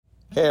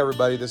Hey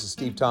everybody, this is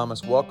Steve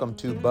Thomas. Welcome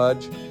to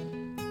Budge.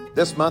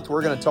 This month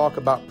we're going to talk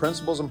about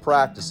principles and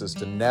practices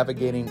to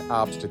navigating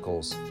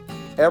obstacles.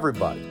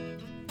 Everybody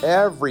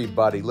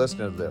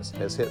listening to this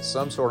has hit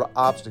some sort of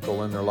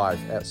obstacle in their life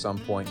at some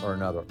point or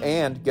another.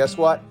 And guess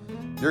what?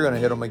 You're going to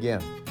hit them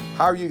again.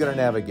 How are you going to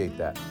navigate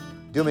that?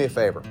 Do me a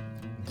favor.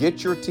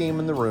 Get your team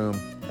in the room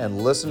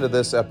and listen to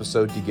this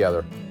episode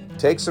together.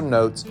 Take some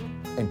notes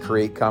and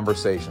create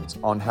conversations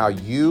on how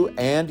you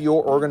and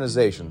your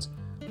organizations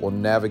will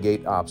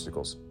navigate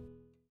obstacles.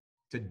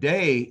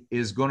 Today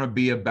is going to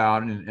be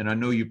about, and I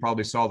know you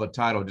probably saw the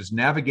title, just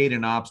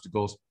navigating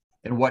obstacles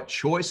and what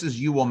choices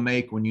you will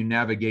make when you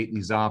navigate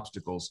these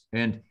obstacles.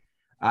 And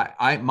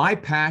my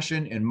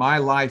passion and my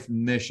life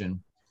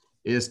mission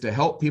is to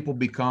help people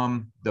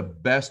become the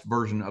best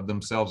version of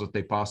themselves that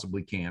they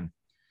possibly can.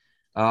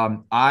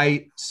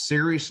 I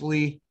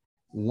seriously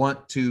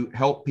want to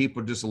help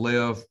people just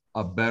live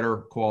a better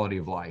quality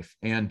of life.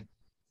 And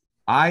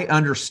I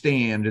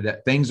understand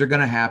that things are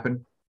going to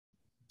happen.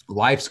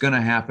 Life's going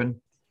to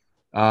happen.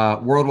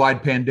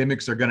 Worldwide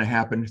pandemics are going to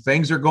happen.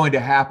 Things are going to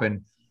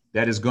happen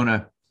that's going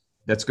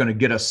to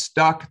get us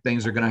stuck.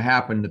 Things are going to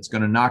happen that's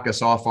going to knock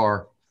us off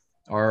our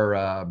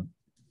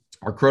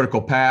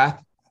critical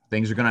path.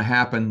 Things are going to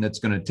happen that's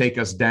going to take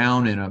us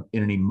down in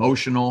an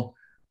emotional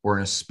or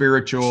in a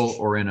spiritual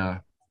or in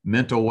a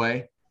mental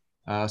way,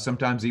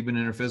 sometimes even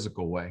in a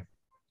physical way.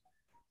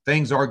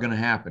 Things are going to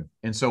happen.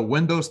 And so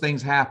when those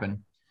things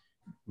happen,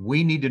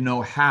 we need to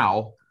know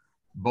how,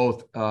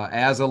 both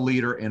as a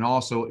leader and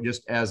also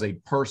just as a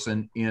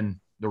person in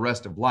the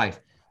rest of life,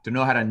 to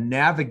know how to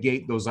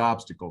navigate those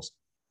obstacles.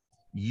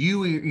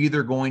 You are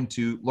either going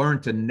to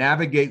learn to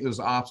navigate those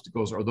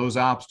obstacles or those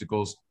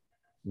obstacles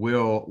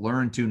will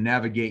learn to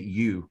navigate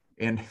you.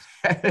 And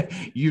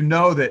you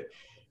know that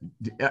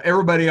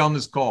everybody on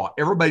this call,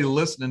 everybody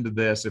listening to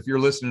this, if you're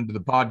listening to the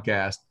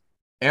podcast,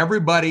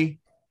 everybody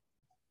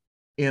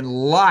in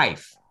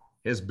life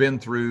has been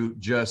through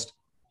just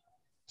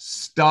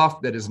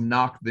stuff that has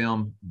knocked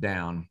them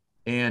down.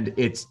 And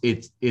it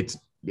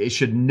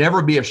should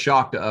never be a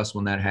shock to us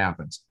when that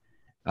happens.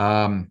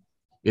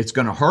 It's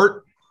going to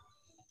hurt,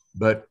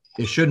 but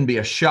it shouldn't be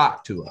a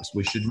shock to us.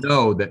 We should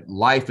know that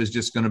life is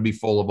just going to be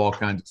full of all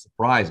kinds of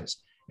surprises.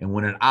 And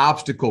when an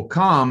obstacle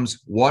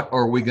comes, what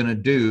are we going to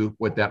do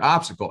with that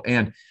obstacle?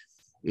 And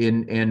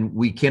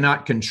we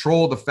cannot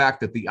control the fact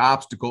that the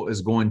obstacle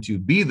is going to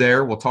be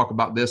there. We'll talk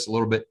about this a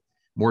little bit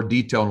more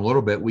detail in a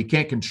little bit. We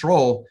can't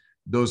control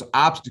those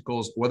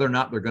obstacles, whether or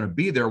not they're going to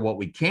be there. What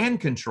we can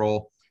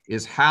control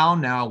is how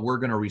now we're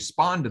going to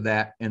respond to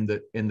that and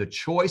the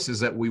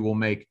choices that we will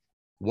make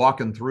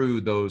walking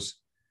through those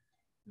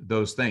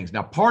things.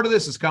 Now, part of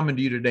this is coming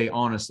to you today,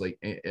 honestly,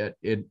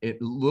 it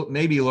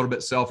maybe a little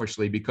bit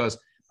selfishly, because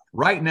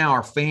right now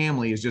our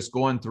family is just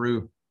going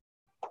through,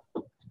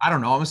 I don't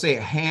know, I'm going to say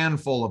a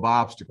handful of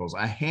obstacles,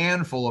 a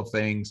handful of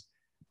things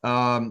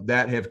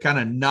that have kind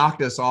of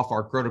knocked us off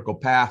our critical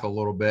path a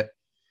little bit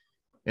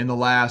in the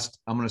last,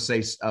 I'm going to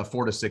say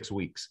 4 to 6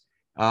 weeks.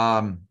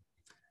 And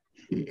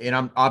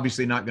I'm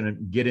obviously not going to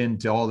get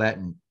into all that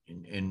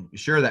and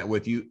share that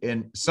with you.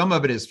 And some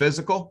of it is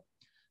physical.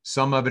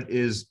 Some of it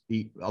is,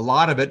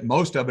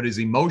 most of it is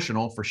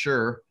emotional for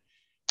sure.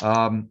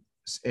 And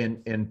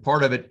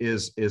part of it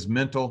is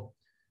mental.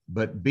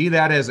 But be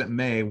that as it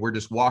may, we're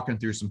just walking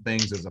through some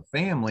things as a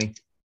family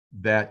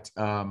that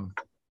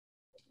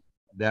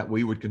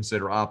we would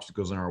consider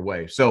obstacles in our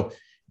way. So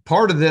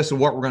part of this and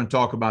what we're going to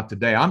talk about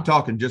today, I'm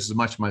talking just as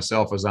much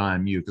myself as I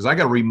am you, because I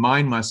got to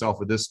remind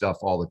myself of this stuff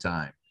all the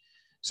time.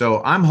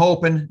 So I'm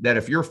hoping that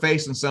if you're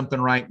facing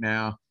something right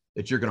now,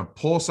 that you're going to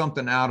pull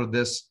something out of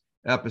this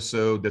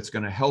episode that's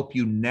going to help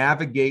you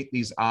navigate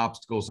these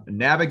obstacles,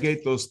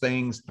 navigate those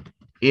things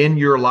in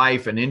your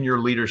life and in your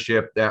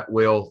leadership that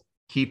will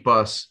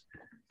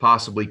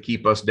possibly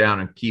keep us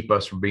down and keep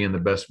us from being the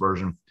best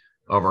version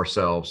of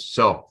ourselves.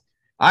 So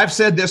I've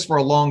said this for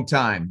a long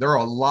time. There are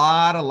a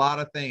lot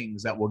of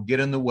things that will get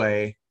in the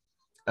way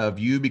of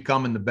you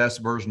becoming the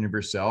best version of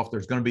yourself.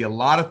 There's going to be a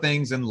lot of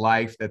things in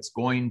life that's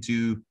going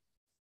to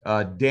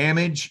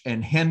damage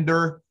and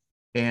hinder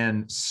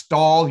and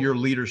stall your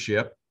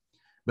leadership.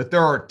 But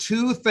there are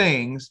two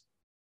things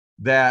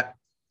that,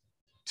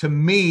 to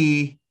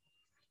me,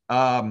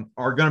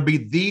 are going to be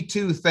the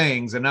two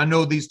things. And I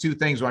know these two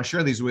things, when I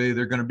share these with you,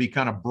 they're going to be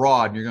kind of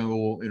broad. And you're going to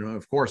go, well,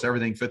 of course,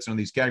 everything fits into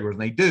these categories,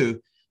 and they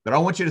do. But I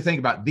want you to think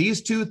about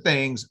these two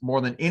things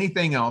more than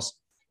anything else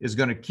is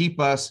going to keep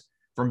us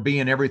from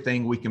being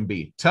everything we can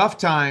be: tough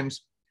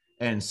times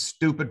and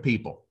stupid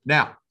people.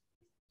 Now,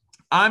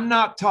 I'm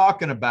not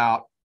talking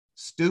about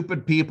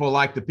stupid people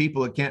like the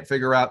people that can't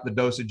figure out the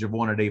dosage of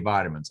one-a-day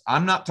vitamins.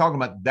 I'm not talking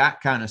about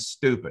that kind of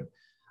stupid.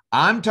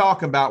 I'm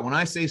talking about, when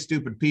I say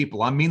stupid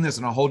people, I mean this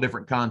in a whole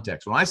different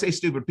context. When I say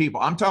stupid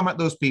people, I'm talking about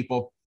those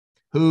people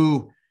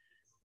who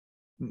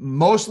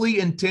mostly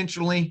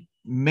intentionally,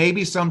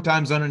 maybe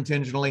sometimes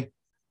unintentionally,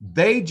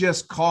 they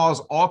just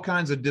cause all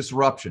kinds of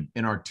disruption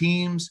in our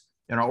teams,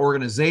 in our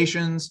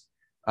organizations,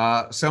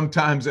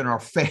 sometimes in our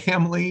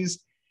families.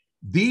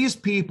 These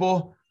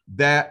people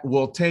that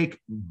will take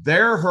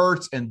their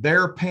hurts and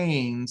their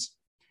pains,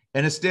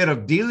 and instead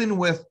of dealing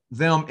with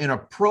them in a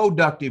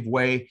productive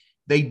way,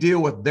 they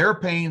deal with their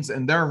pains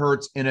and their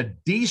hurts in a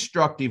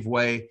destructive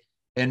way.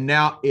 And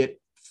now it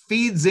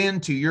feeds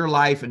into your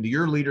life, into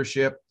your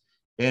leadership,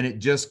 and it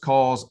just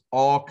causes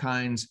all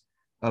kinds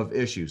of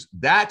issues.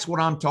 That's what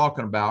I'm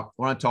talking about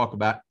when I talk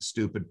about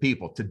stupid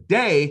people.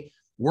 Today,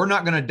 we're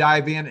not going to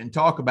dive in and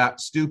talk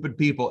about stupid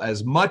people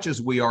as much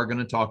as we are going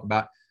to talk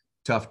about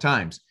tough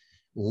times.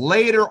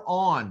 Later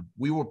on,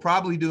 we will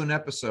probably do an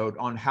episode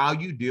on how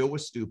you deal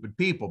with stupid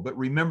people. But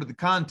remember the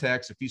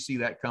context. If you see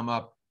that come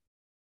up,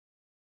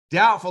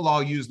 doubtful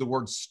I'll use the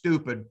word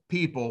stupid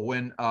people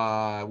when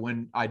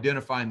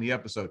identifying the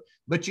episode.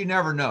 But you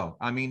never know.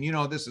 I mean, you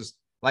know, this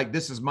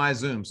is my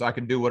Zoom, so I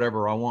can do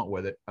whatever I want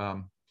with it.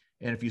 And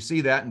if you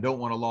see that and don't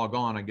want to log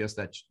on, I guess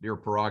that's your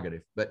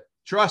prerogative. But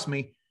trust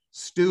me,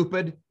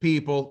 stupid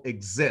people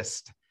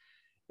exist.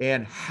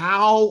 And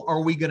how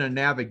are we going to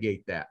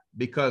navigate that?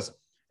 Because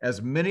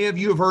as many of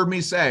you have heard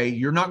me say,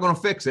 you're not going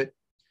to fix it.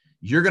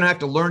 You're going to have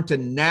to learn to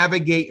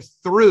navigate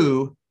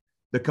through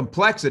the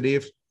complexity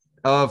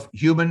of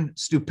human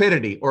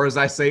stupidity, or as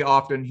I say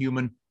often,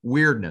 human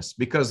weirdness,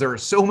 because there are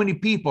so many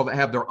people that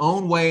have their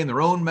own way and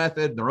their own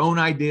method, their own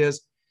ideas.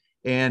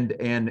 And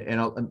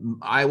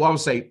I will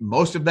say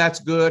most of that's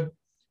good.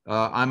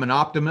 I'm an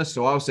optimist,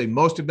 so I'll say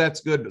most of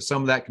that's good, but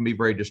some of that can be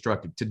very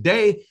destructive.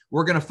 Today,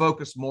 we're going to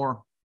focus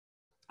more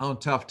on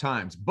tough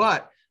times,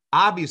 but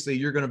obviously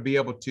you're going to be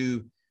able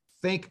to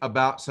think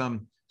about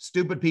some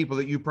stupid people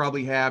that you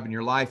probably have in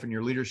your life and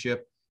your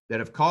leadership that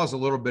have caused a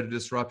little bit of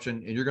disruption,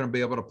 and you're going to be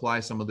able to apply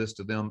some of this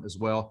to them as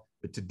well.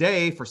 But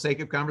today, for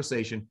sake of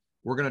conversation,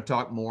 we're going to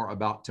talk more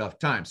about tough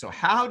times. So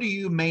how do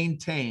you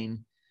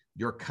maintain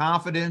your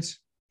confidence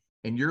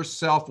and your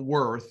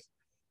self-worth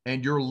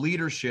and your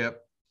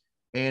leadership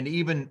and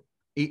even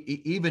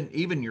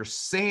your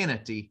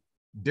sanity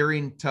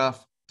during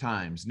tough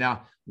times?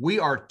 Now, we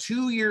are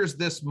 2 years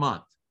this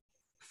month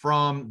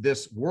from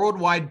this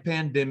worldwide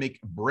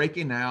pandemic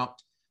breaking out.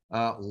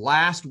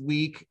 Last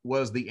week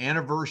was the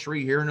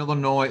anniversary here in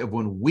Illinois of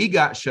when we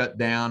got shut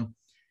down.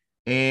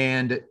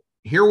 And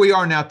here we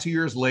are now 2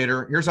 years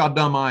later. Here's how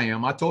dumb I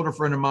am. I told a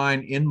friend of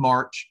mine in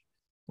March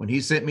when he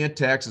sent me a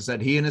text and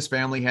said he and his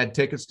family had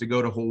tickets to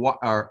go to Hawaii,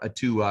 or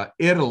to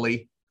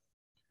Italy,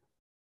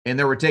 and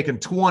they were taking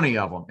 20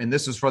 of them. And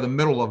this is for the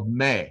middle of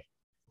May.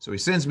 So he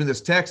sends me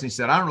this text and he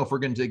said, I don't know if we're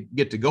going to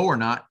get to go or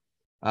not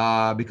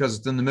because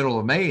it's in the middle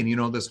of May and, you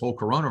know, this whole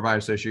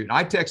coronavirus issue. And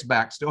I text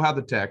back, still have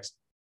the text,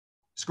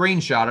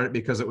 screenshotted it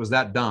because it was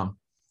that dumb,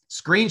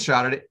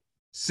 screenshotted it,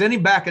 sent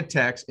him back a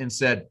text and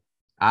said,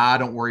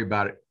 don't worry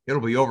about it.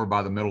 It'll be over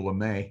by the middle of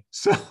May.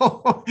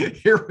 So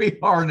here we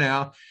are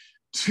now,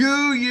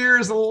 2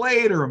 years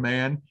later,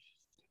 man,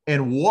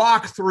 and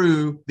walk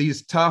through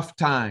these tough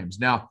times.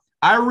 Now,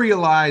 I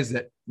realize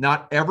that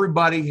not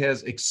everybody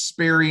has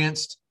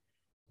experienced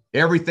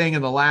everything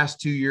in the last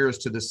 2 years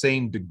to the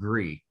same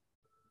degree.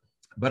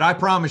 But I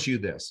promise you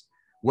this,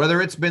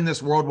 whether it's been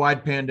this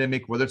worldwide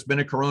pandemic, whether it's been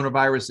a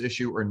coronavirus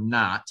issue or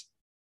not,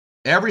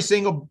 every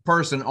single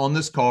person on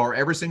this call, or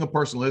every single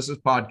person listening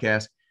to this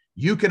podcast,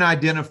 you can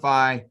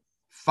identify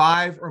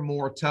 5 or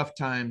more tough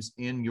times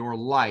in your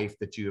life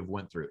that you have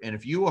went through. And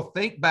if you will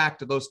think back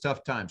to those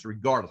tough times,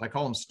 regardless, I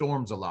call them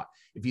storms a lot.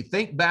 If you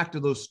think back to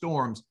those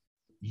storms,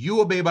 you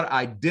will be able to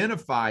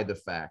identify the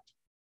fact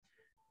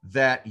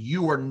that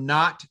you are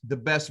not the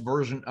best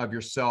version of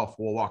yourself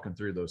while walking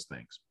through those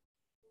things.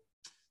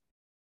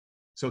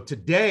 So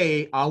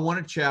today, I want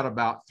to chat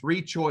about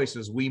 3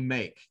 choices we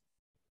make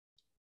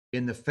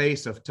in the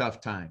face of tough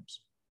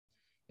times.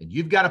 And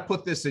you've got to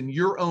put this in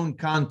your own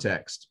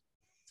context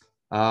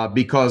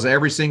because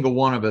every single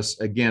one of us,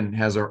 again,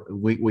 has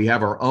we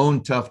have our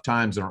own tough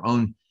times and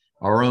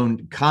our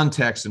own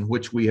context in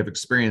which we have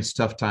experienced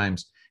tough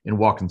times in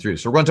walking through.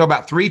 So we're going to talk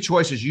about 3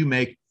 choices you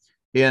make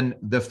in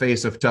the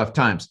face of tough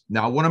times.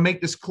 Now, I want to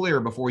make this clear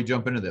before we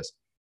jump into this.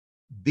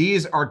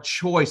 These are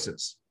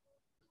choices.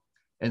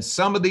 And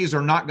some of these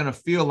are not going to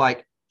feel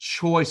like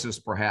choices,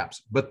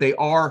 perhaps, but they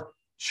are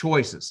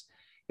choices.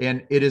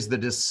 And it is the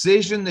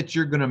decision that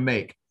you're going to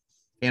make.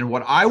 And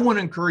what I want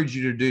to encourage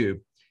you to do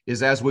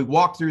is, as we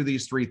walk through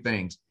these 3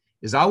 things,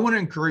 is I want to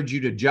encourage you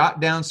to jot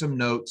down some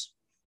notes.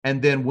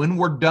 And then when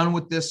we're done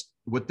with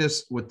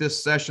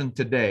this session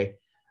today,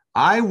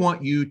 I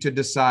want you to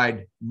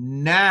decide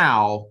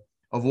now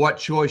of what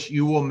choice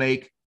you will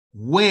make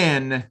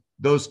when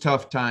those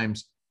tough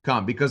times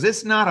come. Because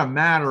it's not a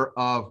matter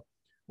of,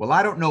 well,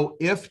 I don't know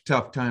if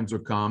tough times will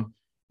come.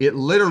 It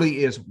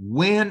literally is,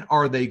 when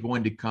are they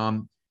going to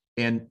come?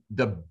 And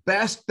the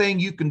best thing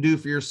you can do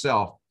for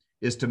yourself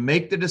is to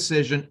make the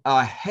decision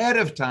ahead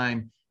of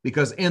time,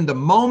 because in the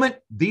moment,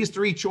 these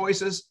 3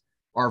 choices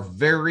are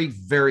very,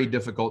 very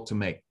difficult to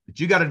make. But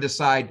you got to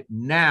decide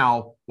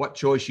now what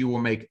choice you will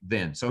make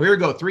then. So here we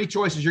go. 3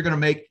 choices you're going to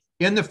make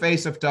in the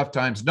face of tough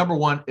times. Number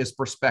 1 is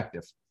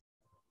perspective.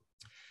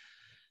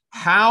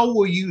 How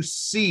will you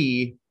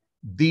see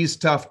these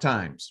tough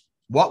times?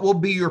 What will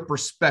be your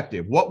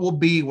perspective? What will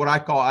be what I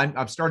call,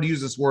 I've started to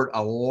use this word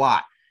a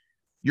lot.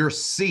 Your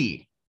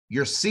C.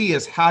 Your C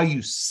is how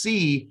you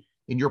see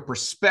in your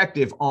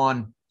perspective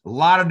on a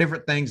lot of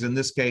different things, in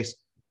this case,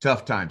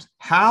 tough times.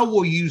 How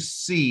will you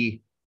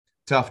see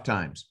tough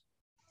times?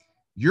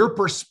 Your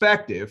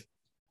perspective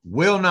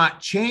will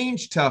not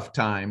change tough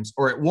times,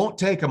 or it won't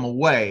take them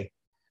away,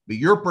 but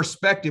your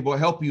perspective will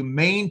help you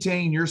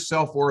maintain your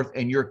self-worth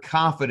and your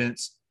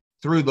confidence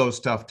through those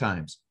tough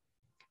times.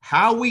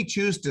 How we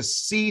choose to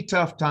see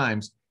tough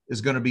times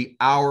is going to be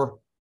our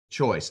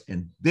choice.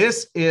 And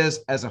this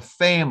is, as a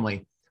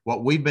family,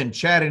 what we've been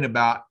chatting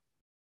about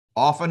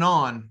off and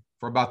on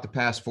for about the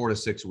past 4 to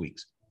 6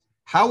 weeks.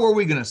 How are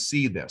we going to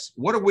see this?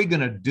 What are we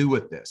going to do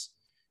with this?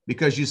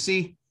 Because you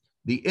see,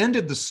 the end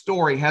of the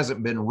story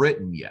hasn't been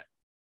written yet.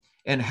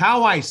 And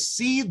how I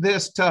see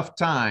this tough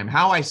time,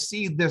 how I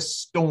see this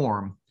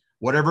storm,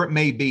 whatever it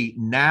may be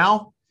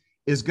now,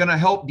 is going to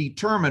help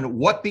determine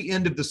what the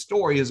end of the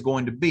story is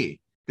going to be.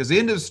 Because the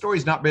end of the story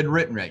has not been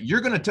written yet.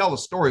 You're going to tell the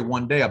story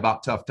one day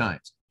about tough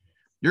times.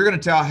 You're going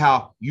to tell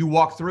how you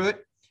walked through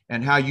it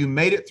and how you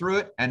made it through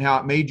it and how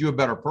it made you a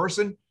better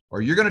person.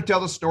 Or you're going to tell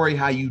the story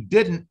how you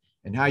didn't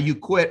and how you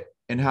quit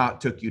and how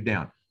it took you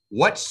down.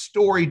 What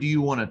story do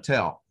you want to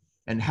tell?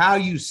 And how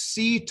you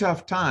see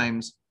tough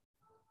times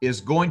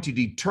is going to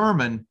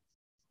determine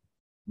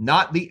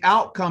not the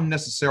outcome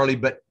necessarily,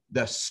 but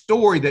the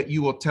story that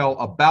you will tell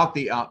about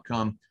the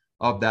outcome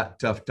of that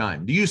tough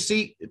time. Do you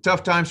see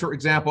tough times, for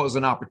example, as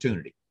an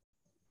opportunity?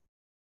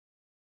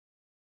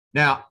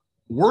 Now,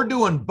 we're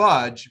doing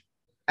Budge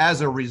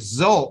as a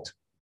result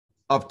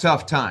of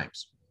tough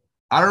times.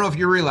 I don't know if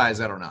you realize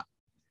that or not.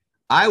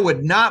 I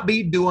would not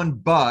be doing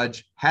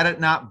Budge had it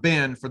not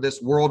been for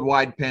this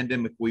worldwide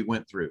pandemic we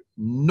went through,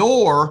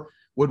 nor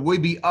would we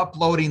be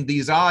uploading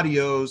these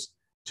audios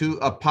to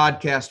a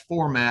podcast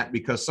format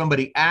because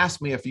somebody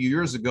asked me a few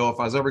years ago if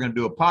I was ever going to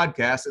do a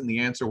podcast, and the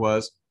answer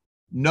was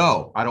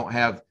no. I don't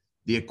have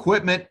the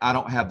equipment. I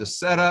don't have the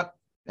setup.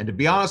 And to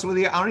be honest with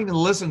you, I don't even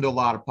listen to a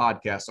lot of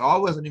podcasts, so I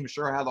wasn't even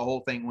sure how the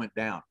whole thing went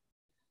down.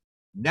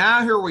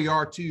 Now here we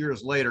are 2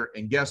 years later,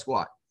 and guess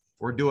what?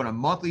 We're doing a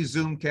monthly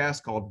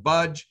Zoomcast called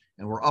Budge,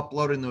 and we're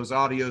uploading those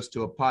audios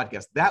to a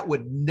podcast. That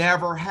would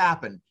never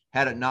happen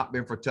had it not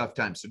been for tough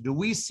times. So do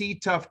we see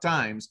tough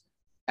times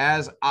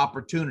as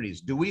opportunities?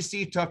 Do we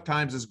see tough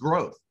times as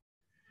growth?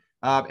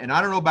 And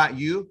I don't know about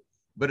you,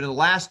 but in the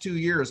last 2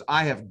 years,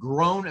 I have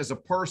grown as a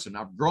person.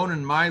 I've grown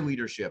in my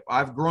leadership.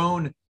 I've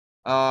grown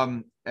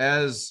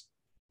as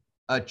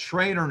a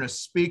trainer and a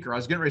speaker. I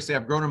was getting ready to say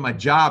I've grown in my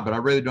job, but I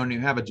really don't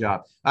even have a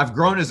job. I've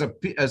grown as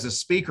a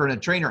speaker and a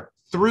trainer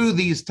through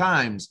these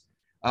times.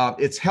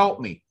 It's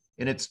helped me,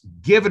 and it's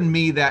given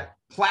me that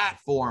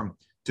platform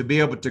to be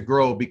able to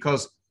grow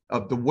because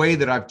of the way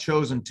that I've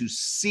chosen to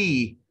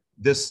see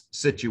this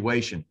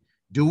situation.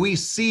 Do we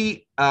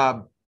see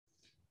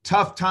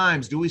tough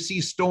times? Do we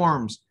see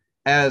storms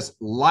as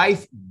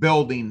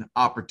life-building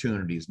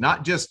opportunities,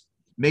 not just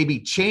maybe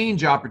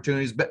change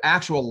opportunities, but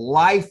actual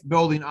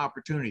life-building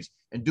opportunities?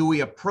 And do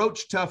we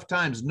approach tough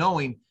times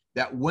knowing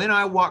that when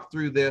I walk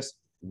through this,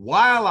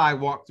 while I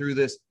walk through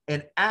this,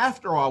 and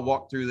after I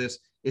walk through this,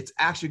 it's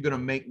actually going to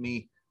make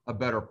me a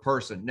better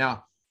person?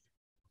 Now,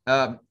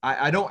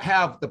 I don't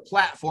have the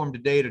platform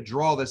today to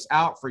draw this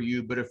out for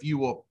you, but if you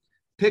will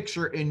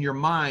picture in your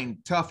mind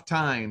tough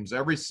times,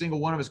 every single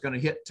one of us is going to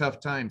hit tough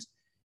times.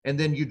 And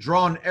then you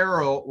draw an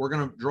arrow. We're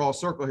going to draw a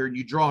circle here, and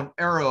you draw an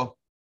arrow.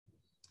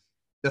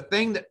 The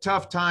thing that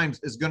tough times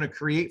is going to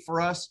create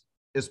for us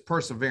is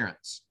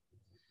perseverance.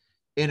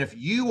 And if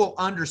you will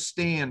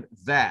understand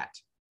that,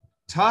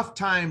 tough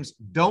times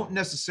don't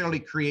necessarily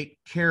create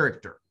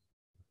character,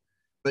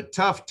 but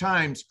tough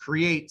times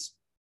creates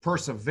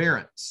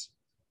perseverance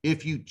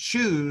if you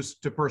choose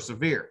to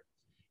persevere.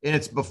 And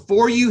it's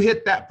before you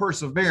hit that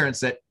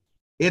perseverance that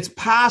it's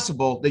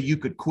possible that you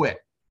could quit.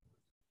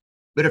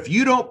 But if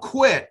you don't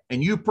quit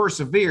and you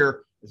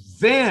persevere,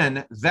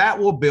 then that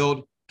will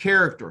build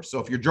character. So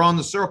if you're drawing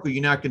the circle,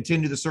 you now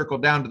continue the circle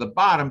down to the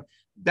bottom,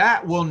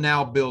 that will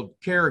now build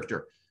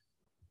character.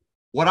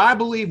 What I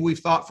believe we've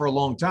thought for a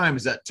long time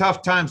is that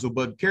tough times will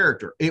build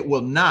character. It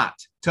will not.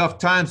 Tough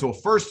times will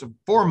first and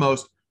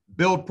foremost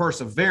build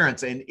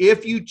perseverance. And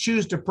if you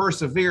choose to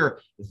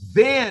persevere,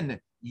 then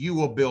you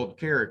will build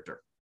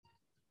character.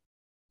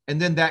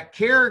 And then that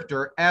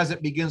character, as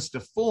it begins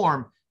to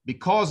form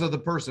because of the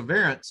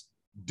perseverance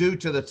due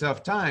to the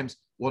tough times,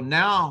 will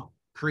now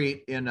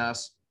create in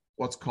us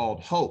what's called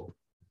hope.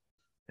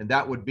 And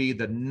that would be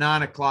the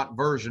 9 o'clock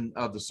version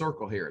of the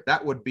circle here.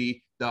 That would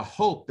be the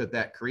hope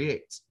that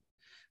creates.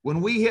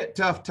 When we hit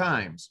tough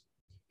times,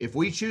 if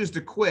we choose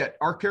to quit,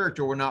 our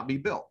character will not be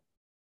built.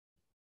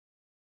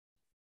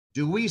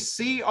 Do we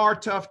see our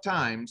tough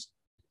times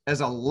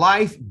as a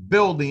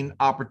life-building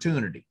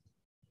opportunity?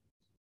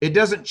 It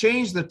doesn't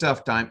change the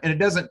tough time, and it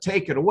doesn't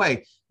take it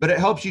away, but it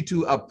helps you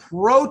to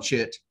approach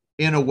it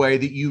in a way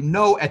that you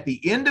know at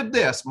the end of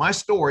this, my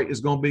story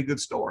is going to be a good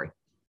story.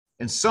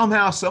 And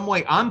somehow, some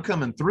way, I'm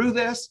coming through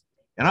this,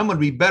 and I'm going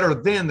to be better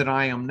then than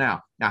I am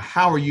now. Now,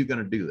 how are you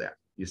going to do that?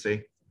 You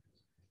see?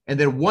 And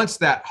then once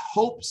that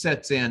hope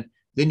sets in,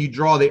 then you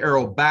draw the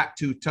arrow back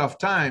to tough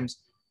times.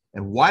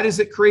 And why does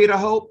it create a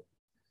hope?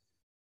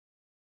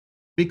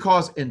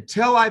 Because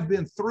until I've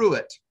been through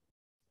it,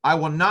 I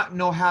will not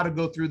know how to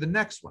go through the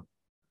next one.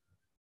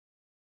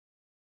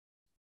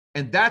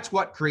 And that's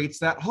what creates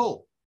that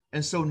hope.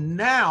 And so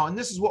now, and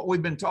this is what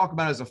we've been talking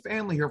about as a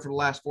family here for the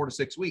last 4 to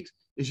 6 weeks,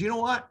 is you know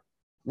what?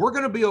 We're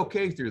going to be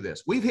okay through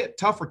this. We've hit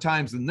tougher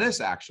times than this,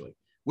 actually.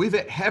 We've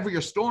hit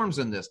heavier storms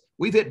than this.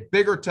 We've hit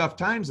bigger, tough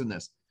times than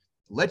this.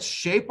 Let's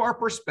shape our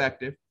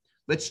perspective.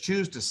 Let's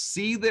choose to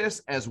see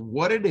this as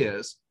what it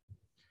is.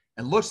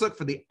 And let's look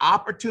for the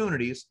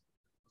opportunities,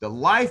 the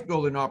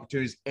life-building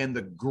opportunities, and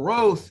the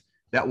growth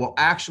that will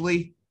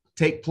actually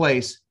take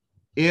place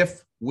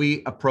if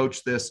we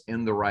approach this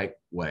in the right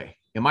way.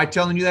 Am I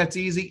telling you that's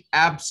easy?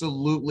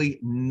 Absolutely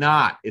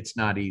not. It's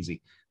not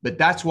easy. But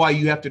that's why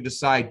you have to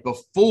decide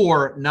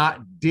before,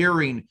 not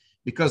during,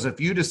 because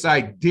if you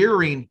decide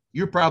during,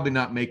 you're probably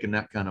not making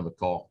that kind of a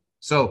call.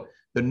 So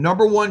the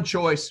number one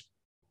choice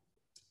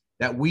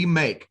that we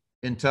make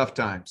in tough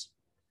times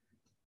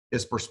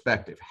is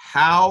perspective.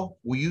 How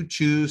will you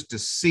choose to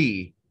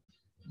see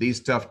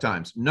these tough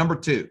times? Number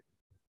two,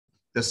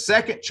 the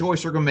second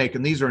choice we're going to make,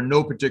 and these are in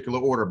no particular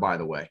order, by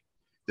the way,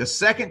 the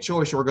second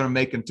choice we're going to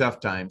make in tough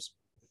times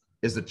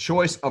is the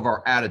choice of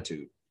our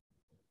attitude.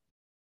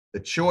 The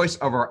choice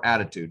of our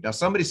attitude. Now,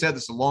 somebody said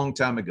this a long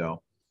time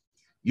ago.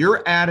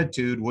 Your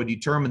attitude will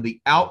determine the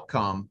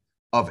outcome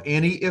of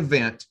any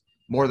event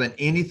more than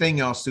anything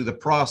else through the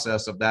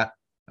process of that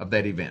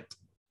event.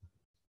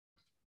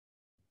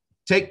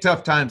 Take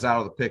tough times out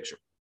of the picture.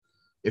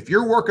 If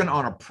you're working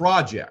on a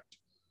project,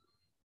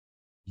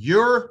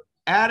 your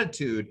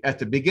attitude at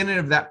the beginning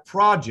of that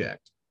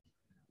project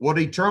will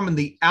determine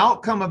the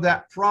outcome of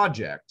that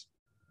project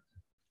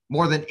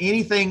more than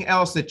anything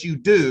else that you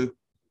do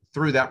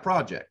through that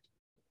project.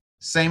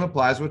 Same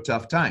applies with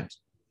tough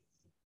times.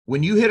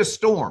 When you hit a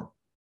storm,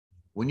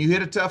 when you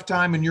hit a tough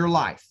time in your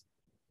life,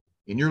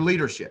 in your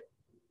leadership,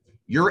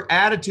 your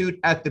attitude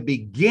at the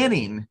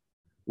beginning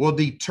will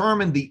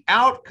determine the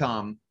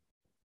outcome,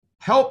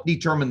 help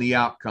determine the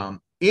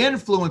outcome,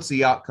 influence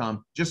the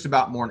outcome just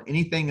about more than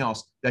anything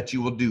else that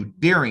you will do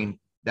during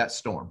that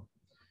storm.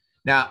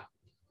 Now,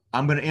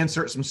 I'm going to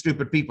insert some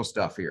stupid people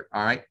stuff here,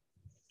 all right?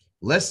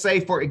 Let's say,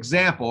 for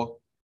example,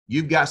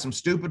 you've got some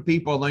stupid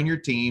people on your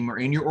team or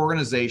in your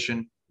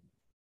organization,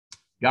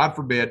 God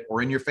forbid,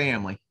 or in your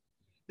family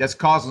that's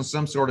causing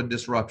some sort of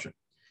disruption.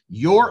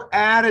 Your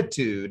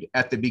attitude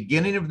at the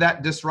beginning of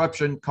that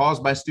disruption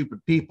caused by stupid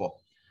people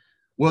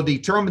will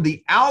determine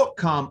the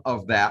outcome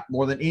of that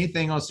more than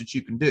anything else that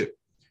you can do.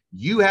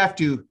 You have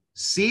to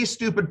see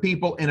stupid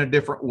people in a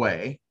different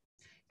way,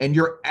 and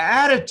your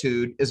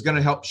attitude is going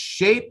to help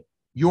shape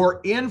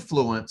your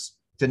influence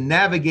to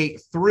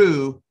navigate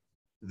through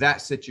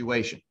that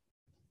situation.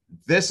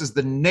 This is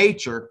the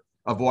nature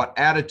of what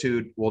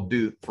attitude will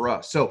do for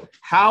us. So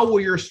how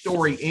will your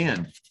story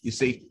end? You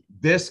see,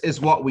 this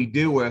is what we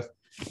deal with.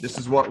 This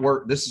is what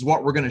we're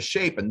going to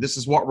shape, and this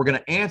is what we're going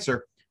to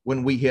answer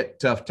when we hit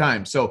tough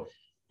times. So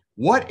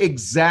what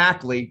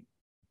exactly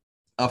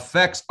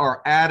affects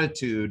our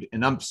attitude?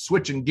 And I'm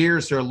switching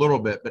gears here a little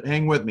bit, but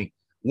hang with me.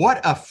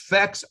 What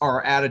affects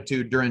our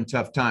attitude during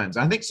tough times?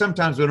 I think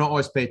sometimes we don't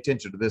always pay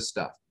attention to this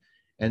stuff.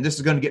 And this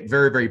is going to get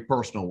very, very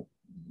personal.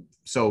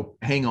 So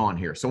hang on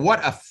here. So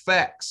what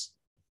affects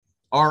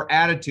our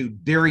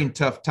attitude during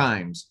tough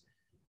times?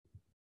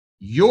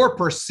 Your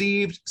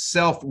perceived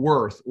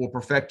self-worth will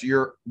affect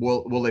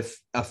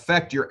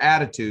your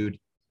attitude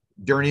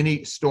during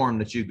any storm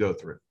that you go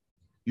through.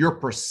 Your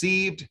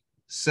perceived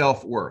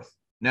self-worth.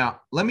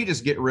 Now, let me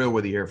just get real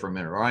with you here for a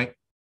minute, all right?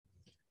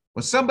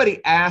 When somebody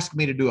asked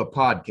me to do a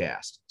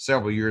podcast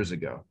several years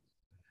ago,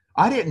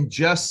 I didn't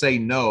just say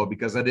no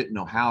because I didn't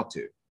know how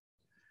to.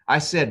 I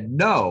said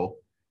no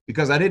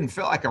because I didn't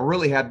feel like I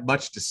really had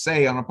much to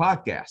say on a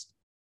podcast.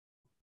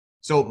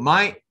 So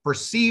my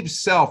perceived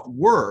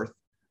self-worth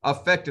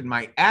affected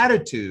my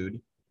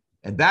attitude,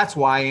 and that's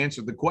why I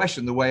answered the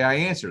question the way I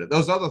answered it.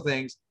 Those other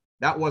things,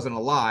 that wasn't a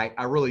lie.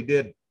 I really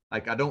did.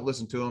 Like, I don't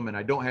listen to them, and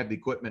I don't have the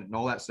equipment, and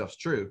all that stuff's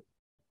true.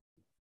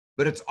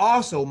 But it's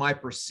also my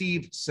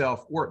perceived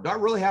self-worth. Do I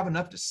really have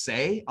enough to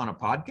say on a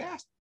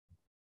podcast?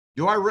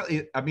 Do I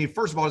really? I mean,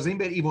 first of all, does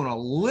anybody even want to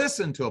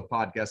listen to a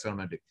podcast that I'm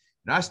going to do?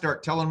 And I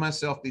start telling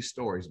myself these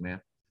stories,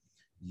 man.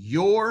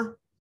 Your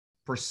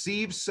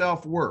perceived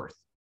self-worth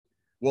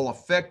will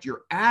affect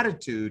your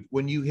attitude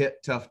when you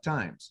hit tough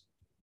times.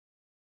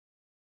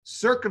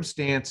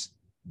 Circumstance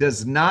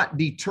does not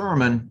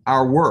determine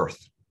our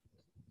worth.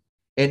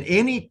 And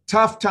any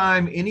tough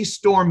time, any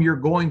storm you're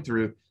going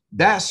through,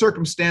 that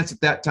circumstance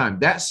at that time,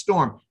 that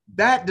storm,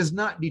 that does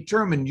not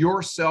determine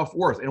your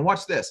self-worth. And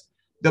watch this.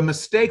 The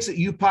mistakes that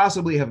you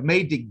possibly have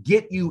made to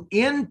get you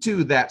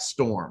into that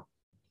storm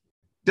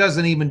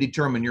doesn't even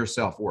determine your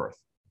self-worth.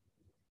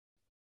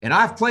 And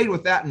I've played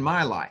with that in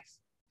my life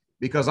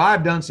because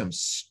I've done some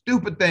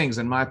stupid things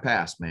in my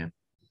past, man.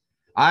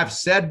 I've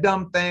said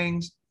dumb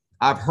things.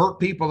 I've hurt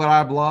people that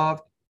I've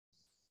loved.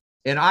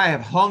 And I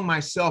have hung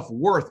my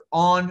self-worth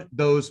on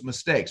those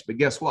mistakes. But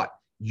guess what?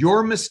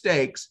 Your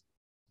mistakes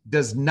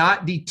does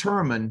not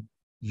determine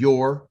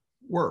your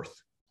worth.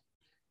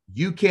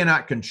 You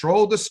cannot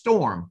control the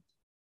storm,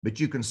 but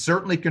you can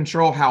certainly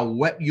control how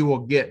wet you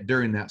will get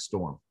during that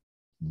storm.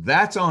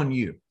 That's on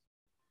you.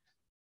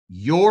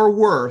 Your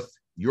worth,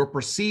 your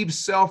perceived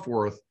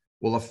self-worth,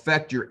 will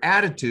affect your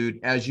attitude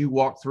as you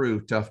walk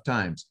through tough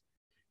times.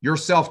 Your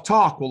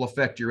self-talk will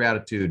affect your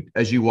attitude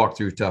as you walk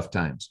through tough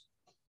times.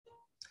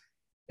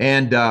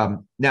 And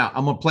now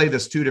I'm going to play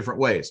this two different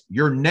ways.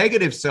 Your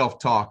negative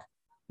self-talk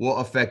will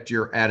affect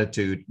your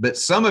attitude, but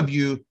some of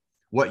you,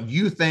 what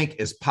you think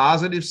is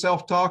positive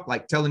self-talk,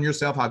 like telling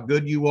yourself how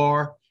good you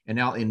are and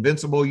how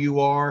invincible you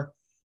are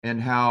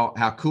and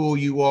how cool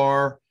you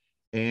are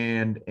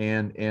and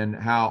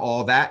how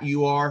all that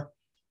you are,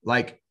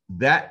 like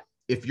that,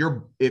 if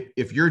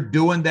you're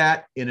doing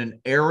that in an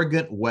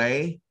arrogant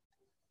way,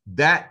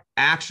 that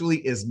actually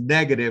is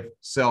negative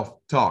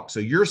self-talk. So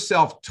your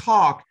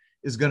self-talk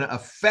is going to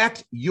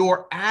affect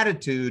your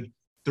attitude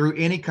through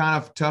any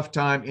kind of tough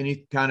time,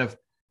 any kind of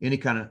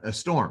a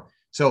storm.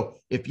 So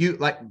if you,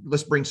 like,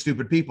 let's bring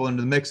stupid people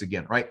into the mix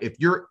again, right? If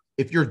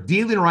you're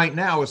dealing right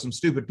now with some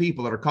stupid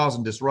people that are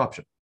causing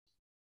disruption,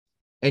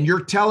 and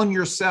you're telling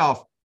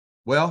yourself,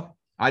 well,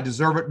 I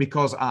deserve it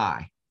because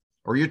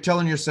or you're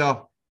telling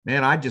yourself,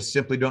 man, I just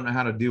simply don't know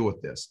how to deal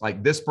with this.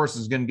 Like, this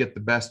person's going to get the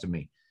best of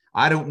me.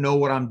 I don't know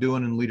what I'm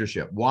doing in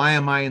leadership. Why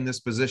am I in this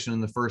position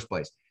in the first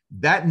place?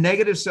 That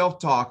negative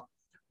self-talk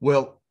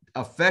will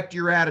affect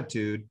your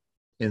attitude,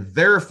 and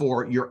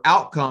therefore your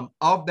outcome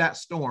of that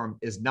storm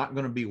is not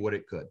going to be what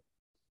it could.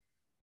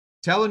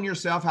 Telling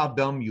yourself how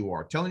dumb you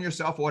are, telling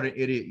yourself what an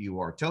idiot you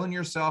are, telling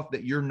yourself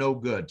that you're no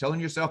good, telling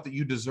yourself that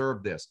you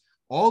deserve this,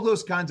 all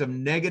those kinds of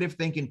negative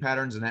thinking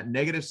patterns and that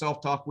negative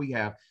self-talk we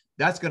have,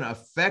 that's going to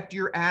affect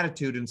your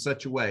attitude in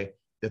such a way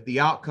that the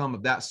outcome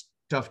of that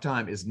tough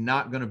time is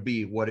not going to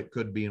be what it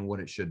could be and what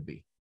it should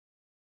be.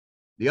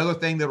 The other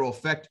thing that will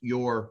affect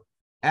your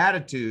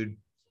attitude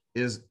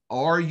is,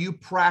 are you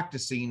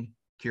practicing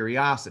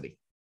curiosity?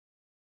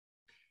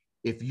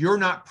 If you're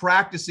not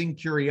practicing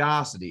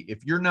curiosity,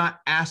 if you're not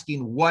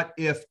asking what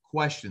if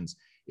questions,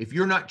 if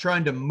you're not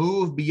trying to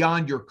move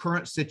beyond your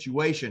current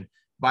situation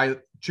by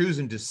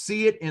choosing to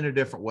see it in a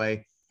different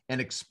way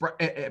and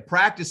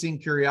practicing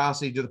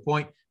curiosity to the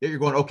point that you're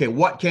going, okay,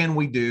 what can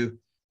we do?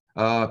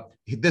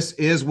 This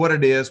is what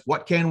it is.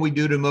 What can we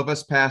do to move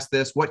us past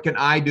this? What can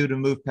I do to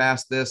move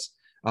past this?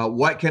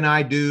 What can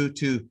I do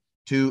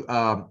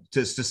to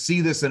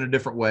see this in a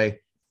different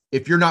way?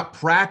 If you're not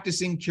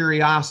practicing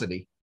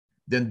curiosity,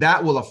 then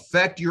that will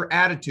affect your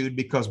attitude,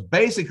 because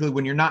basically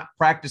when you're not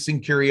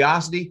practicing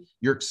curiosity,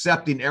 you're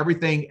accepting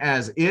everything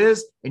as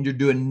is and you're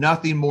doing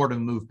nothing more to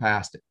move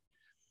past it.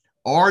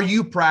 Are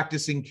you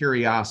practicing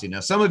curiosity? Now,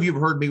 some of you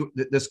have heard me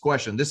this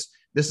question. This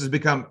has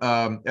become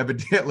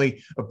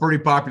evidently a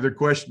pretty popular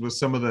question with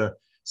some of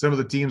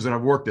the teams that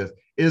I've worked with.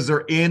 Is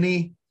there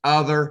any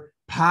other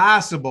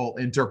possible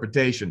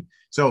interpretation?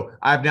 So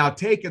I've now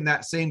taken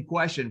that same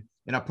question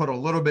and I put a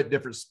little bit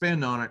different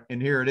spin on it,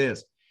 and here it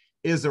is.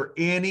 Is there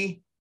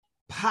any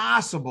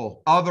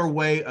possible other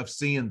way of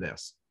seeing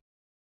this?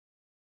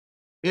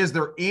 Is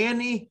there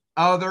any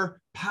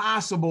other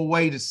possible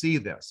way to see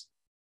this?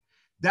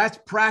 That's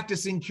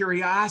practicing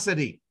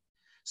curiosity.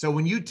 So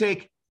when you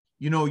take,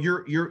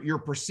 your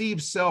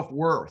perceived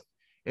self-worth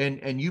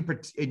and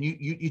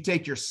you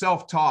take your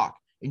self-talk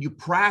and you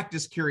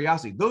practice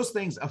curiosity, those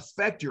things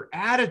affect your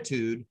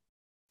attitude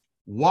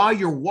while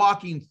you're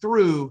walking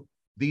through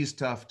these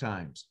tough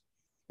times.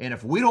 And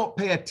if we don't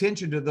pay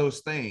attention to those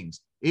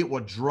things, it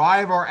will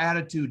drive our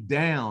attitude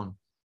down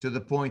to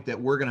the point that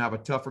we're going to have a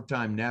tougher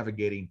time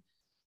navigating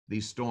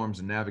these storms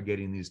and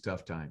navigating these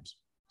tough times.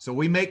 So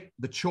we make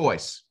the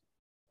choice.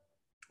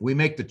 We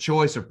make the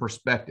choice of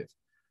perspective,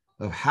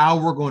 of how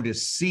we're going to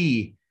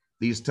see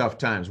these tough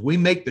times. We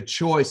make the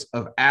choice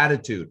of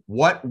attitude.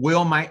 What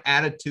will my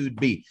attitude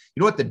be?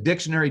 You know what the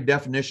dictionary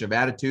definition of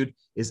attitude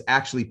is?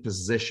 Actually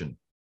position.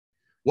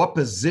 What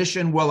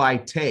position will I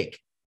take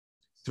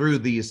through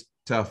these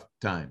tough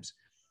times?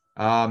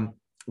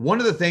 One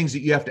of the things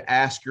that you have to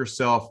ask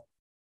yourself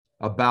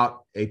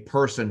about a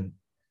person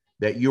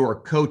that you are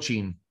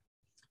coaching,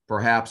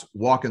 perhaps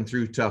walking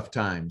through tough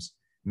times,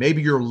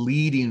 maybe you're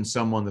leading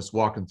someone that's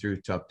walking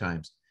through tough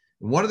times.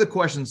 And one of the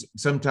questions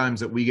sometimes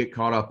that we get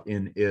caught up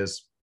in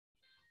is,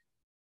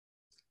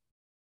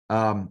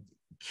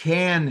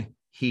 can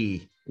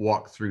he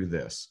walk through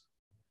this?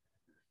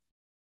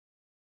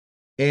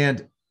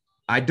 And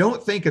I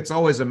don't think it's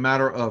always a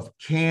matter of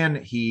can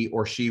he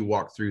or she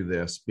walk through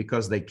this,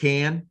 because they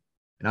can.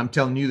 And I'm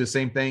telling you the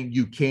same thing,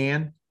 you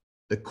can.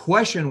 The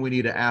question we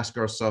need to ask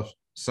ourselves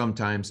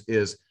sometimes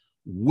is,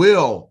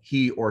 will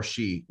he or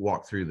she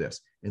walk through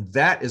this? And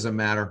that is a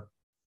matter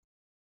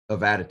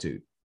of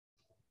attitude.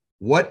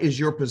 What is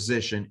your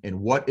position and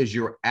what is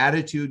your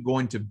attitude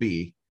going to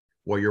be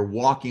while you're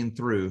walking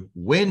through,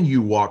 when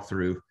you walk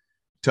through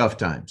tough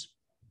times?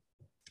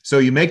 So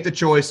you make the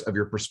choice of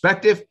your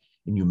perspective,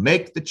 and you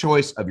make the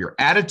choice of your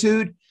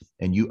attitude,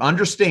 and you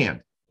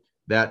understand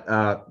that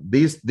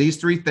these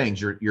three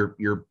things: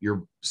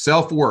 your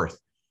self-worth,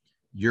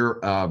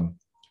 your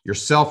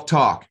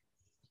self-talk,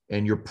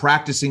 and you're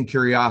practicing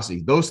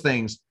curiosity, those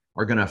things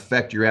are going to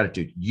affect your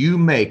attitude. You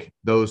make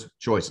those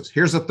choices.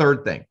 Here's the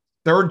third thing.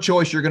 Third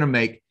choice you're going to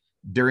make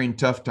during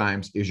tough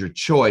times is your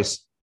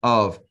choice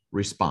of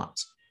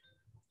response.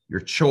 Your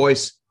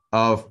choice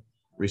of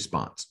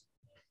response.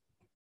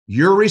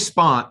 Your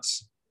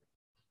response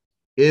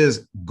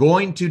is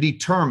going to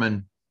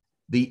determine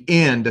the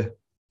end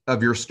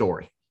of your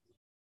story.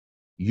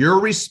 Your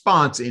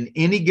response in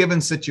any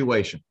given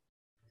situation,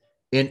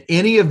 in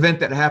any event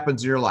that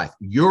happens in your life,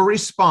 your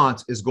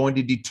response is going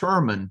to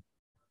determine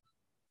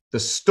the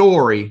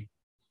story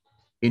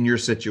in your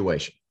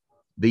situation,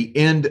 the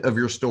end of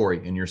your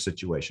story in your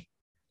situation.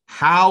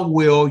 How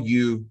will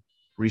you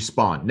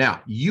respond?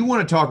 Now, you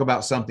want to talk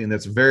about something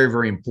that's very,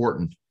 very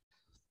important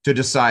to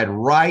decide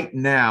right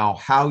now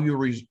how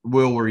you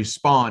will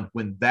respond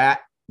when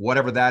that,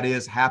 whatever that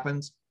is,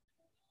 happens.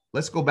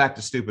 Let's go back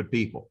to stupid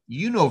people.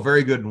 You know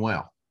very good and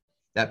well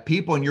that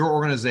people in your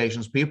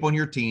organizations, people in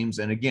your teams,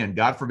 and again,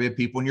 God forbid,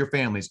 people in your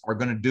families are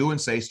going to do and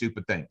say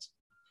stupid things.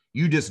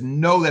 You just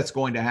know that's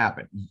going to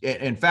happen.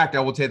 In fact, I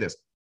will tell you this,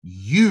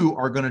 you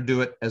are going to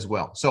do it as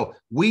well. So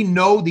we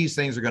know these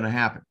things are going to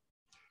happen.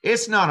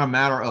 It's not a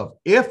matter of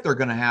if they're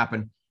going to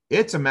happen.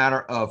 It's a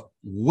matter of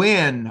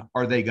when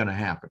are they going to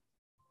happen.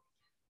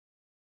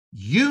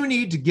 You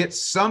need to get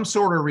some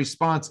sort of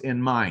response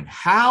in mind.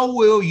 How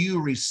will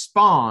you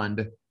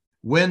respond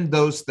when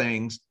those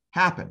things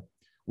happen?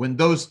 When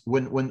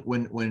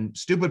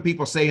stupid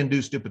people say and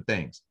do stupid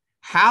things,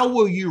 how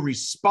will you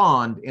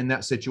respond in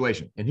that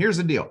situation? And here's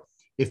the deal.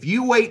 If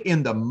you wait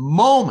in the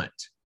moment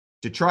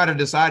to try to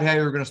decide how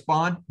you're going to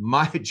respond,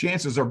 my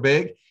chances are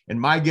big.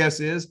 And my guess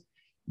is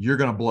you're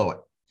going to blow it.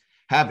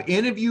 Have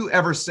any of you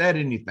ever said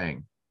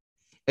anything,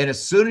 and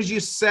as soon as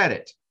you said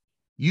it,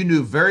 you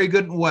knew very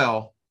good and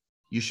well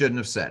you shouldn't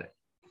have said it?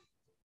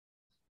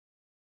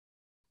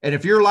 And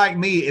if you're like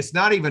me, it's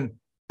not even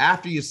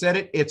after you said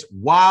it, it's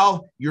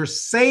while you're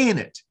saying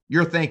it,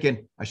 you're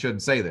thinking, I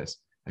shouldn't say this.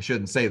 I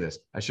shouldn't say this.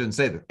 I shouldn't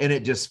say this. And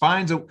it just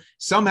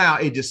somehow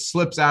it just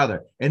slips out of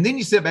there. And then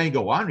you sit back and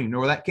go, well, I don't even know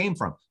where that came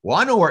from. Well,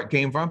 I know where it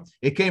came from.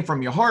 It came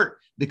from your heart,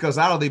 because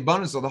out of the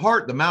abundance of the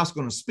heart, the mouth's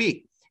going to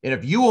speak. And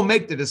if you will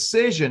make the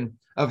decision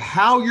of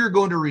how you're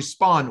going to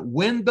respond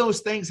when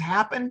those things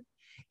happen,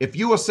 if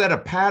you will set a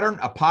pattern,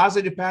 a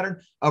positive pattern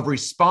of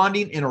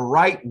responding in a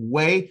right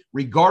way,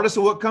 regardless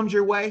of what comes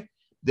your way,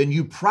 then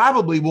you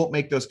probably won't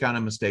make those kind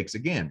of mistakes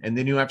again. And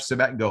then you have to sit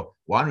back and go,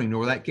 well, I don't even know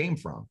where that came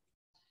from.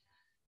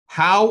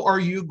 How are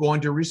you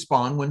going to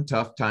respond when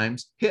tough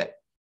times hit?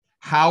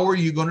 How are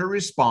you going to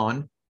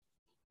respond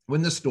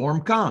when the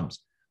storm comes?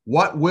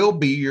 What will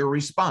be your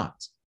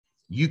response?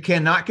 You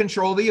cannot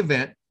control the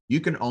event. You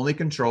can only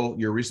control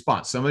your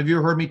response. Some of you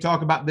have heard me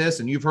talk about this,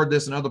 and you've heard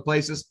this in other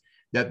places,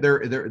 that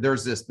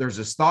there's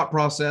this thought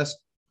process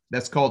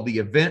that's called the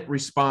event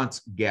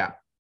response gap.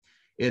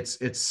 It's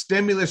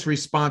stimulus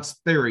response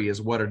theory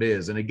is what it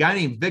is. And a guy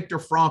named Viktor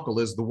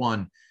Frankl is the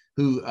one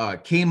who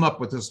came up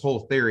with this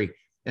whole theory.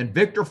 And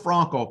Viktor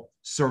Frankl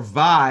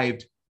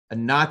survived a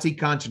Nazi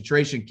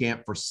concentration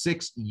camp for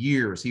 6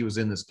 years. He was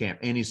in this camp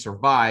and he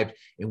survived.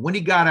 And when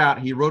he got out,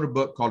 he wrote a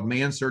book called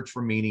Man's Search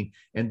for Meaning.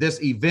 And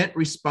this event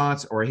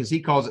response, or as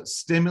he calls it,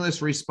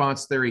 stimulus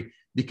response theory,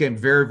 became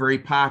very, very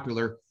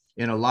popular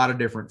in a lot of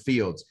different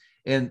fields.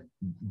 And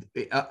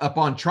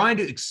upon trying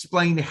to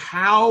explain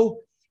how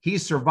he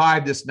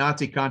survived this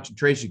Nazi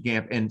concentration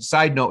camp, and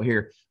side note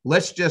here,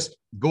 let's just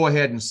go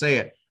ahead and say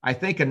it. I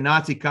think a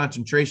Nazi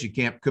concentration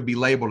camp could be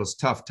labeled as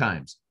tough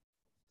times.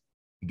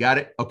 You got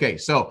it? Okay,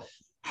 so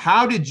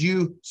how did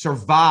you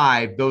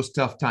survive those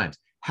tough times?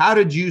 How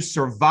did you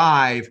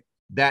survive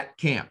that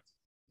camp?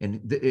 And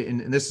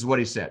this is what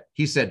he said.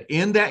 He said,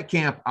 in that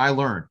camp, I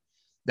learned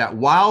that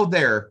while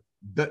there,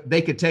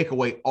 they could take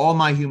away all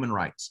my human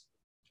rights.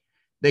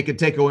 They could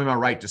take away my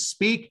right to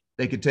speak.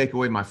 They could take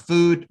away my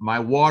food, my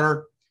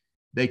water.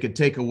 They could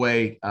take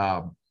away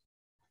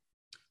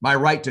my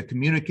right to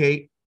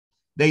communicate.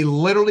 They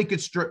literally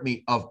could strip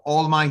me of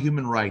all my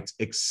human rights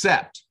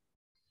except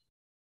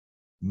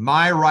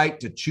my right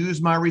to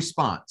choose my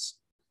response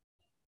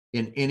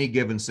in any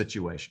given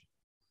situation.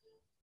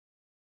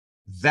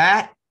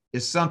 That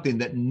is something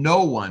that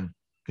no one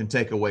can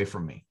take away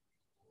from me.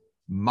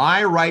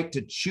 My right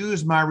to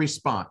choose my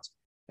response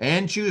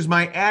and choose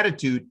my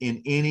attitude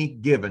in any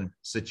given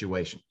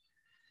situation.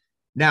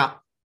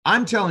 Now,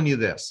 I'm telling you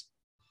this.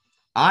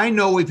 I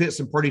know we've hit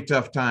some pretty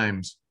tough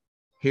times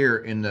here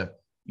in the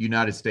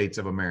United States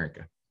of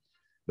America.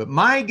 But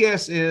my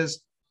guess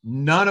is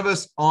none of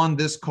us on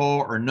this call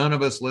or none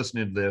of us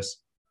listening to this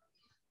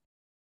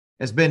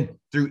has been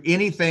through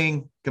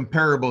anything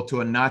comparable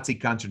to a Nazi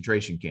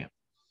concentration camp.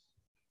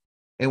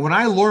 And when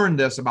I learned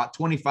this about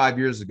 25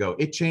 years ago,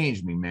 it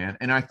changed me, man.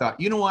 And I thought,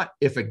 you know what?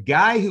 If a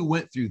guy who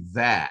went through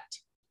that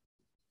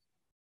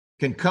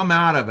can come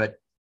out of it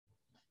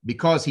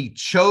because he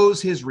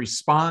chose his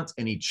response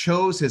and he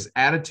chose his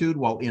attitude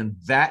while in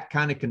that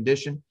kind of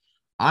condition,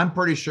 I'm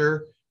pretty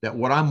sure that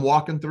what I'm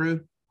walking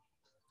through,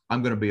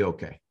 I'm going to be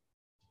okay.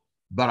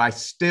 But I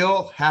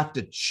still have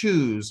to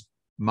choose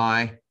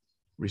my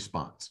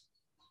response.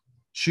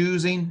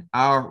 choosing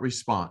our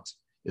response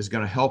is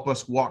going to help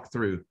us walk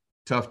through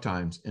tough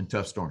times and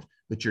tough storms.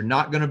 But you're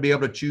not going to be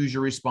able to choose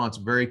your response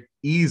very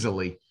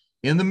easily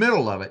in the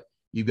middle of it.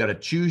 You've got to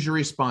choose your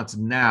response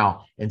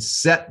now and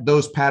set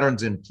those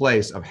patterns in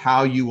place of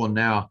how you will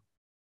now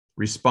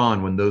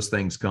respond when those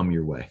things come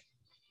your way.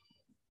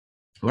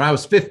 When I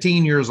was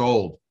 15 years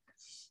old,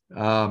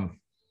 my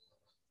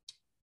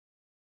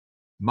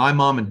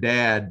mom and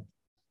dad,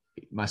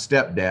 my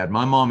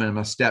mom and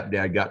my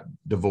stepdad got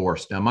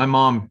divorced. Now, my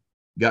mom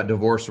got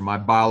divorced from my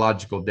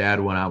biological dad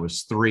when I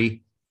was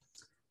 3.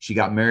 She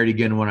got married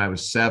again when I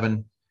was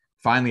 7.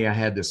 Finally, I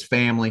had this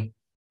family.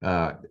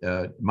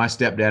 My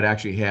stepdad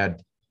actually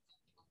had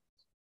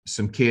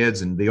some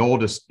kids, and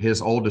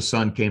his oldest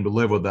son came to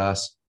live with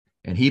us,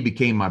 and he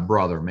became my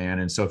brother, man.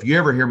 And so if you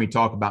ever hear me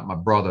talk about my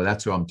brother,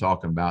 that's who I'm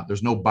talking about.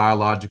 There's no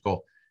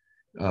biological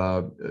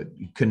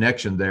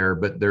connection there,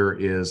 but there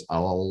is a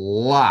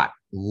lot,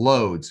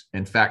 loads,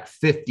 in fact,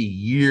 50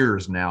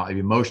 years now of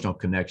emotional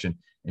connection.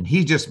 And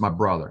he's just my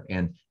brother,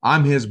 and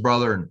I'm his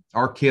brother, and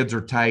our kids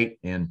are tight,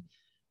 and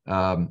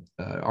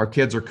our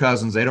kids are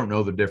cousins. They don't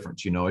know the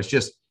difference. It's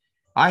just,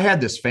 I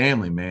had this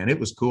family, man. It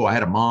was cool. I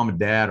had a mom, a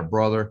dad, a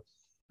brother.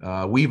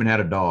 We even had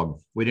a dog.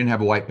 We didn't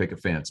have a white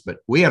picket fence, but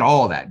we had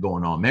all that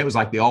going on, man. It was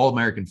like the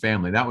all-American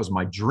family. That was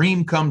my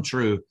dream come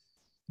true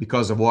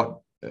because of what,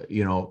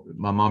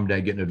 my mom and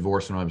dad getting a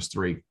divorce when I was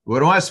 3. But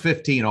when I was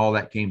 15, all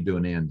that came to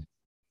an end.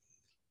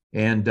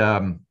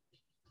 And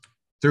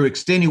through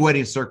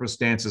extenuating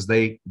circumstances,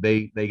 they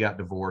got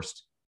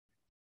divorced.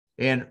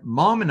 And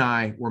mom and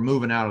I were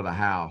moving out of the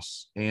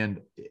house,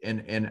 and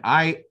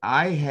I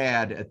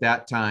had at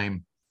that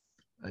time,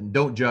 and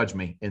don't judge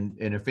me, and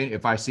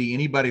if I see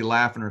anybody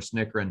laughing or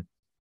snickering,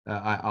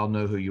 I'll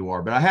know who you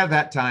are. But I had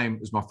that time,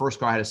 it was my first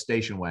car. I had a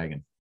station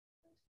wagon.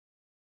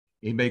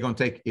 Anybody going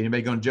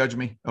to judge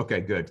me? Okay,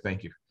 good,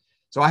 thank you.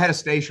 So I had a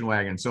station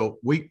wagon. So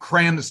we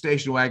crammed the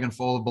station wagon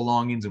full of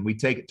belongings, and we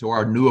take it to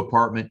our new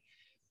apartment.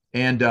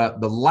 And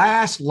the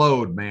last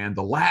load, man,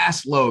 the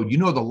last load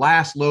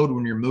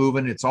when you're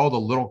moving, it's all the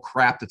little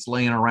crap that's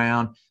laying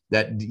around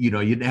that, you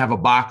didn't have a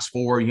box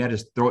for, you had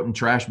to throw it in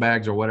trash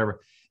bags or whatever.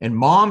 And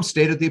mom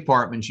stayed at the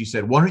apartment. She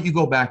said, why don't you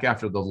go back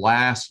after the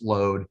last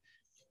load?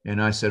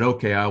 And I said,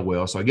 okay, I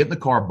will. So I get in the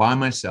car by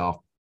myself,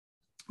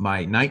 my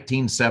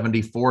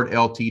 1970 Ford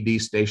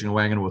LTD station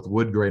wagon with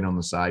wood grain on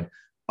the side,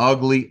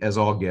 ugly as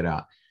all get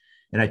out.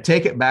 And I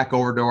take it back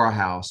over to our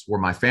house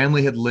where my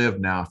family had lived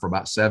now for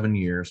about 7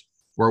 years,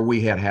 where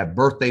we had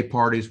birthday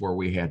parties, where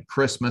we had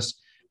Christmas,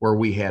 where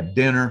we had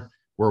dinner,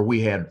 where we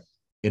had,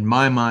 in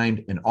my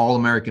mind, an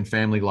all-American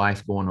family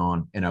life going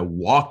on. And I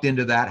walked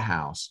into that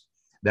house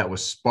that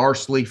was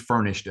sparsely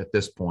furnished at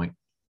this point,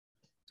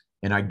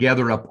 and I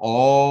gathered up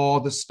all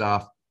the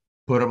stuff,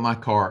 put it in my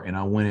car, and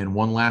I went in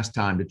one last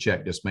time to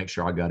check, just make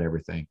sure I got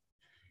everything.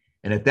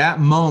 And at that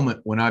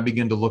moment, when I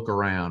began to look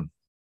around,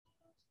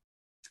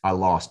 I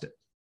lost it.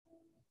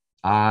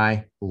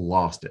 I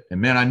lost it.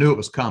 And man, I knew it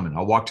was coming.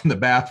 I walked in the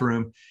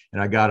bathroom,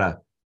 and I got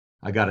a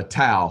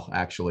towel,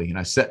 actually, and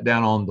I sat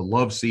down on the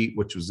love seat,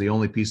 which was the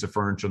only piece of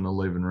furniture in the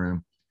living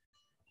room.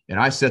 And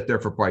I sat there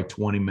for probably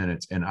 20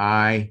 minutes, and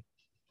I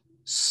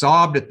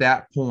sobbed at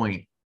that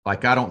point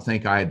like I don't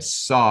think I had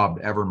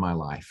sobbed ever in my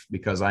life,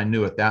 because I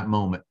knew at that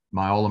moment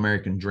my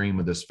all-American dream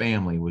with this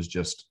family was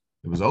just,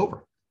 it was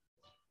over.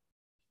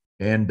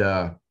 And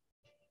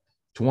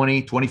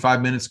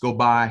 25 minutes go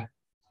by.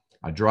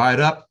 I dry it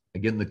up. I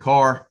get in the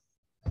car,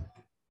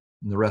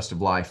 and the rest of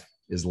life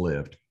is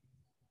lived.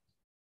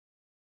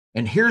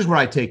 And here's what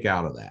I take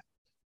out of that.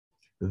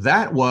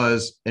 That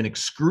was an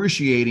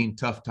excruciating,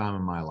 tough time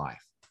in my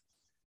life.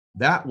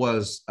 That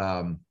was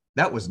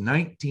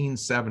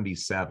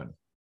 1977.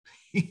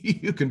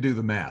 You can do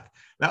the math.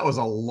 That was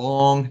a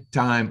long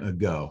time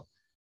ago.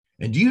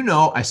 And do you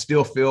know, I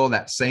still feel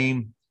that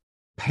same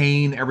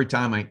pain every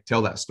time I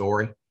tell that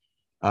story.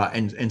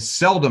 And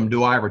seldom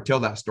do I ever tell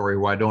that story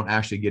where I don't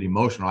actually get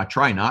emotional. I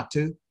try not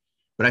to,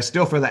 but I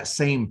still feel that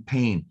same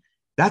pain.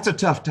 That's a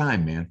tough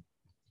time, man.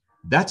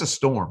 That's a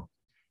storm.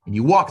 And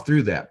you walk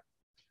through that.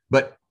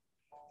 But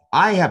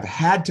I have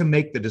had to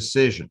make the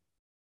decision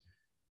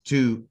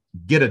to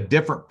get a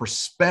different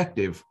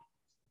perspective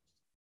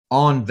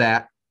on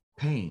that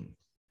pain.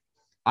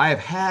 I have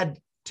had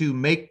to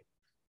make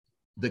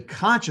the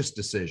conscious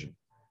decision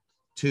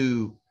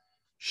to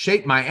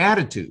shape my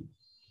attitude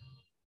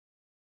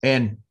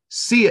and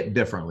see it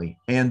differently,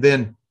 and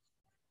then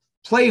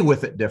play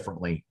with it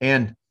differently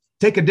and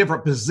take a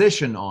different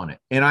position on it.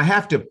 And I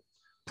have to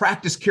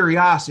practice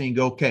curiosity and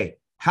go, okay,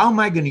 how am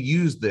I going to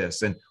use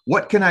this? And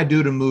what can I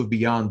do to move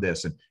beyond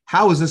this? And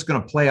how is this going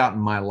to play out in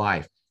my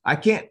life? I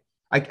got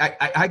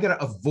to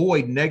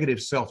avoid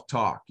negative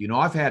self-talk. You know,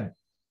 I've had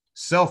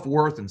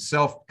self-worth and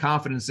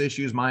self-confidence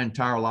issues my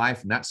entire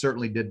life, and that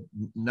certainly did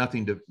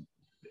nothing to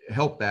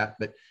help that.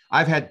 But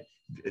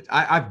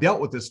I've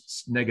dealt with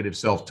this negative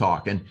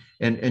self-talk and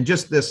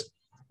just this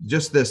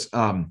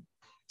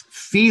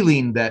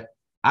feeling that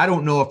I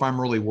don't know if I'm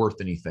really worth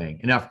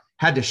anything. And I've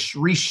had to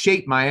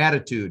reshape my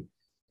attitude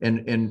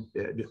and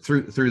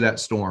through that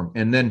storm.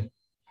 And then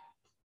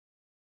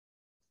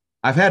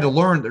I've had to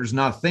learn there's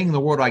not a thing in the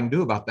world I can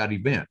do about that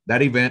event.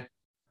 That event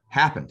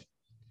happened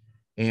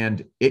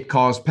and it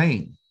caused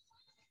pain.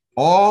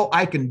 All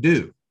I can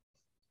do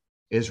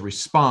is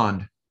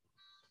respond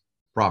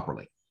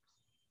properly.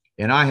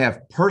 And I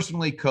have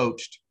personally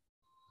coached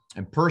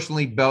and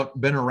personally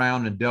been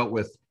around and dealt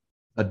with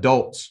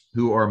adults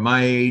who are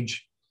my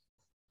age,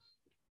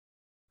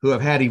 who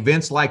have had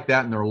events like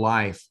that in their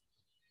life,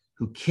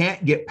 who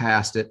can't get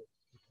past it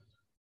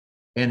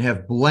and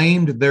have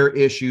blamed their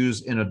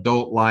issues in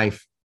adult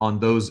life on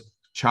those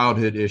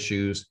childhood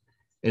issues.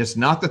 And it's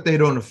not that they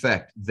don't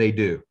affect, they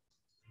do.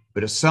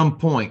 But at some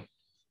point,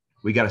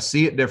 we got to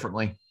see it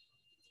differently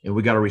and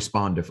we got to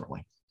respond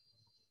differently.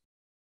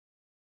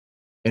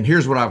 And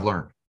here's what I've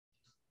learned.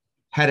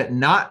 Had it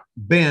not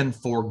been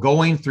for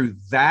going through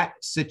that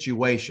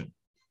situation,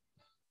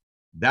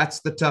 that's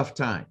the tough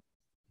time.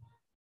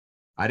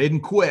 I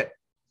didn't quit.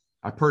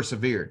 I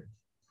persevered.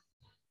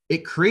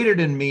 It created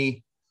in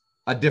me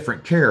a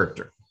different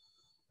character.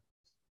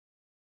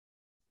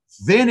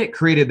 Then it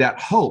created that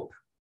hope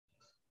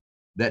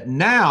that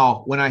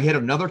now when I hit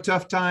another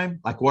tough time,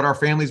 like what our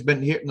family's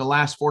been hitting the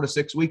last 4 to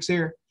 6 weeks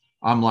here,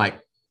 I'm like,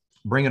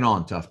 bring it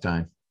on, tough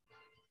time.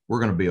 We're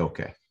going to be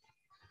okay.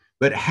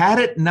 But had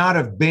it not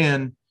have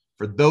been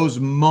for those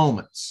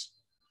moments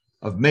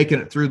of making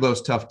it through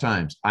those tough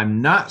times,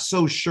 I'm not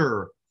so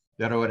sure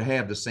that I would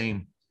have the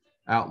same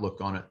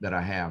outlook on it that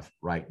I have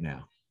right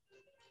now.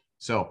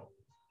 So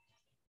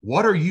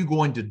what are you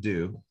going to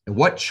do and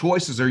what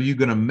choices are you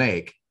going to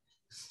make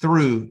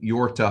through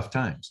your tough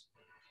times?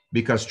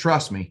 Because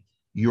trust me,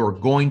 you're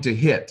going to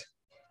hit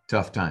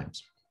tough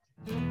times.